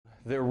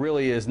There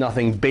really is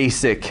nothing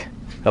basic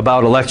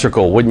about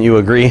electrical, wouldn't you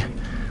agree?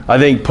 I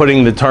think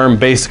putting the term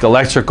basic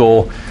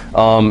electrical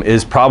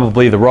is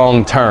probably the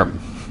wrong term.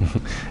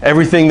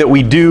 Everything that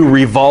we do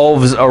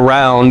revolves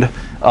around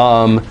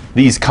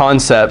these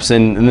concepts,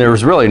 and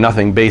there's really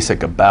nothing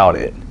basic about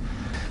it.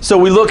 So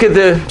we look at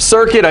the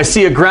circuit, I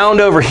see a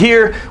ground over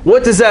here.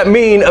 What does that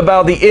mean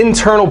about the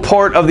internal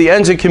part of the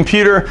engine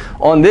computer?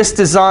 On this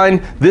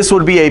design, this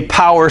would be a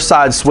power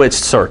side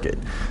switched circuit.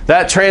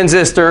 That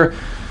transistor,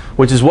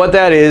 which is what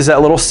that is,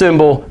 that little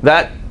symbol,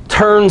 that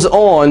turns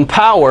on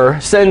power,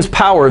 sends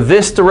power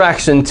this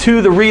direction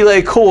to the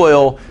relay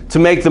coil to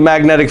make the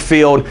magnetic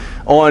field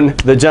on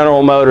the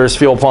General Motors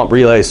fuel pump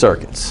relay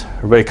circuits.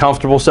 Everybody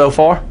comfortable so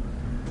far?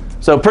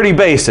 So pretty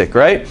basic,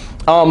 right?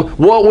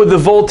 What would the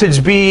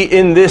voltage be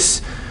in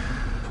this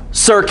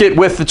circuit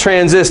with the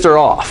transistor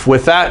off?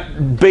 With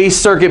that base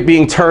circuit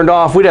being turned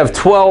off, we'd have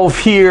 12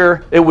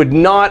 here. It would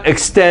not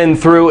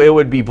extend through, it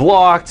would be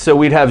blocked, so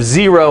we'd have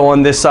 0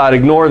 on this side.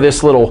 Ignore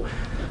this little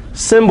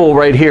symbol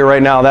right here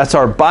right now. That's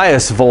our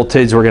bias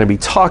voltage. We're going to be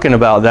talking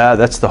about that.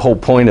 That's the whole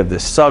point of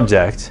this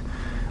subject.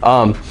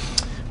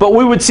 But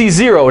we would see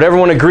 0. Would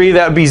everyone agree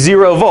that would be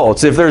 0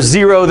 volts? If there's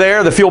 0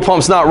 there, the fuel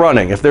pump's not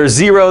running. If there's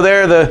 0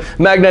 there, the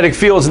magnetic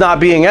field's not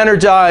being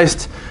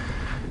energized.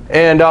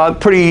 And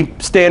pretty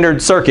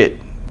standard circuit.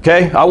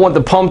 Okay, I want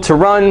the pump to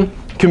run.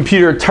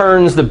 Computer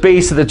turns the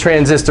base of the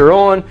transistor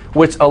on,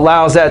 which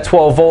allows that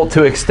 12 volt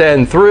to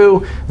extend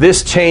through.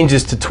 This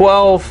changes to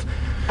 12.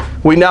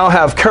 We now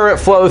have current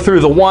flow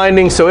through the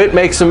winding, so it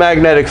makes a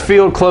magnetic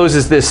field,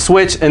 closes this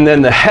switch, and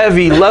then the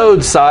heavy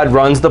load side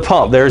runs the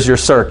pump. There's your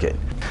circuit.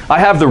 I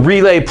have the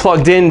relay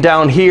plugged in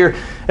down here,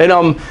 and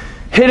I'm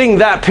hitting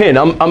that pin.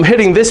 I'm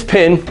hitting this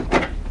pin.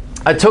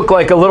 I took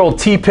like a little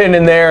T-pin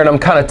in there, and I'm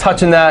kind of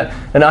touching that,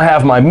 and I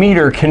have my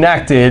meter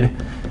connected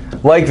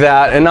like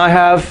that, and I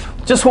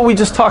have just what we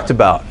just talked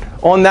about.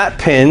 On that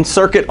pin,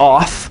 circuit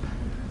off.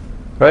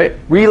 Right?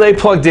 Relay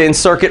plugged in,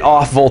 circuit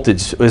off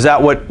voltage. Is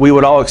that what we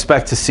would all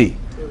expect to see?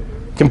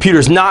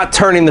 Computer's not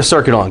turning the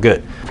circuit on.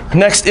 Good.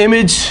 Next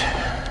image,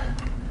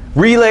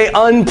 relay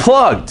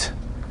unplugged.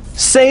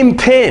 Same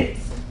pin.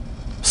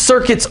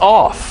 Circuit's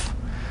off.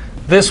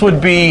 This would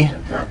be,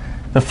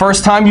 the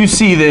first time you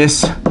see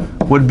this,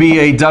 would be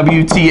a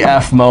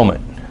WTF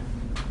moment.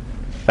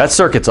 That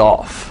circuit's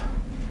off.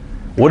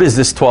 What is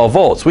this 12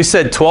 volts? We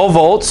said 12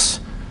 volts.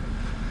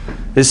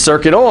 Is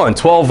circuit on.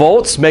 12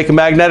 volts, make a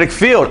magnetic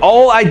field.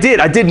 All I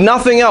did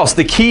nothing else.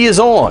 The key is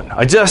on.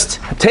 I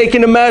just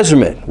taken a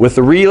measurement with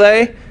the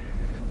relay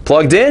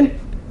plugged in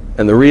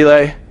and the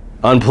relay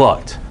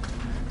unplugged.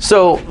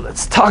 So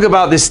let's talk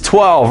about this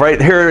 12.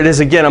 Right here it is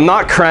again. I'm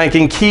not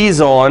cranking,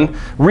 keys on,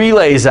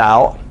 relays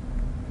out.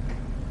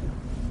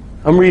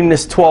 I'm reading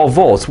this 12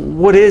 volts.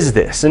 What is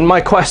this? And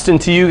my question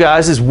to you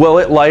guys is, will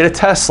it light a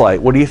test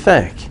light? What do you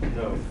think?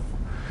 No.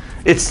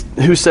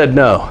 Who said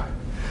no?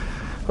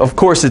 Of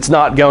course it's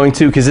not going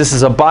to, because this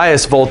is a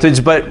bias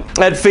voltage, but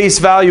at face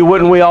value,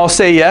 wouldn't we all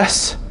say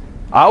yes?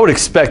 I would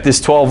expect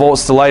this 12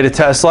 volts to light a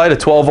test light, a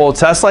 12 volt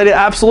test light. It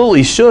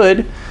absolutely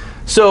should.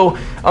 So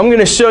I'm going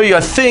to show you,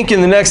 I think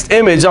in the next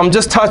image, I'm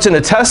just touching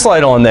a test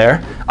light on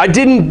there. I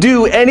didn't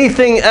do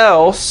anything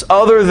else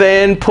other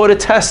than put a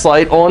test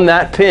light on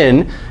that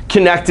pin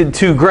connected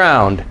to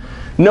ground.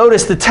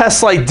 Notice the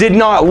test light did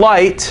not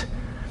light,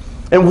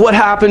 and what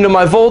happened to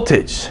my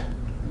voltage?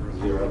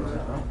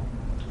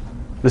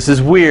 This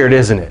is weird,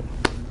 isn't it?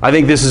 I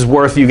think this is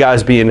worth you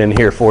guys being in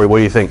here for. What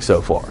do you think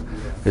so far?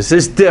 This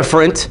is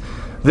different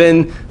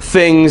than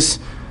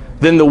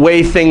the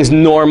way things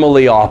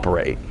normally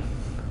operate.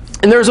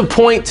 And there's a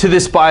point to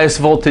this bias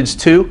voltage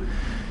too,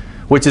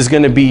 which is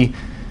going to be,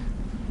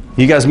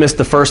 you guys missed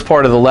the first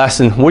part of the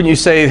lesson. Wouldn't you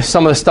say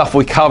some of the stuff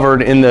we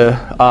covered in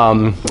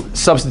the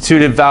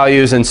substituted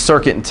values and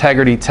circuit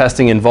integrity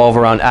testing involve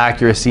around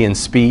accuracy and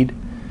speed?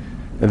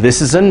 Now,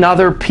 this is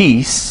another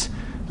piece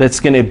that's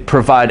going to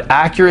provide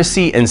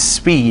accuracy and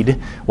speed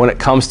when it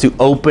comes to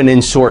open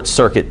and short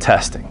circuit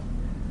testing,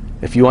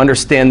 if you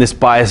understand this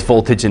bias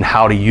voltage and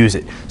how to use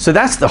it. So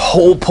that's the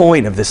whole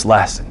point of this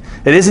lesson.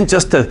 It isn't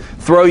just to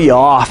throw you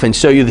off and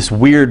show you this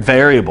weird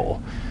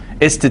variable.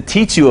 It's to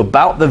teach you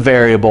about the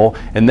variable,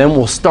 and then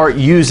we'll start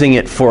using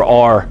it for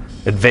our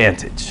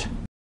advantage.